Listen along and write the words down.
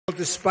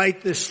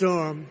despite the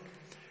storm,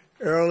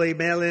 early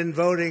mail-in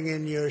voting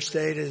in your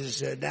state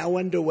is now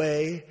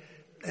underway,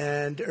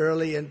 and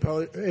early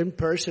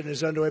in-person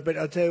is underway. But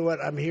I'll tell you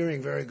what, I'm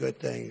hearing very good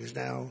things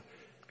now.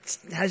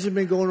 It hasn't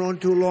been going on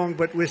too long,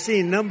 but we're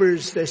seeing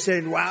numbers. They're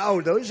saying,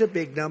 wow, those are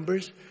big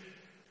numbers.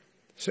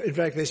 So, in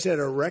fact, they set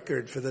a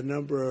record for the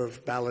number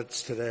of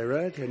ballots today,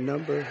 right?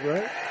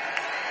 Right?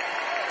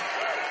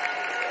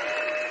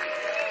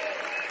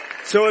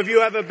 So if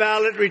you have a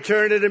ballot,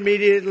 return it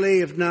immediately.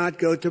 If not,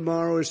 go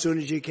tomorrow as soon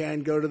as you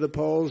can. Go to the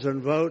polls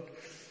and vote.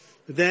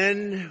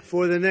 Then,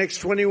 for the next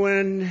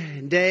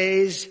 21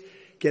 days,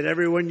 get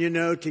everyone you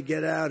know to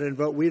get out and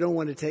vote. We don't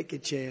want to take a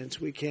chance.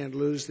 We can't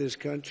lose this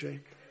country.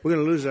 We're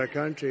going to lose our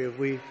country. If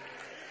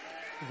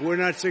we're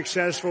not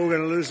successful, we're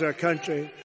going to lose our country.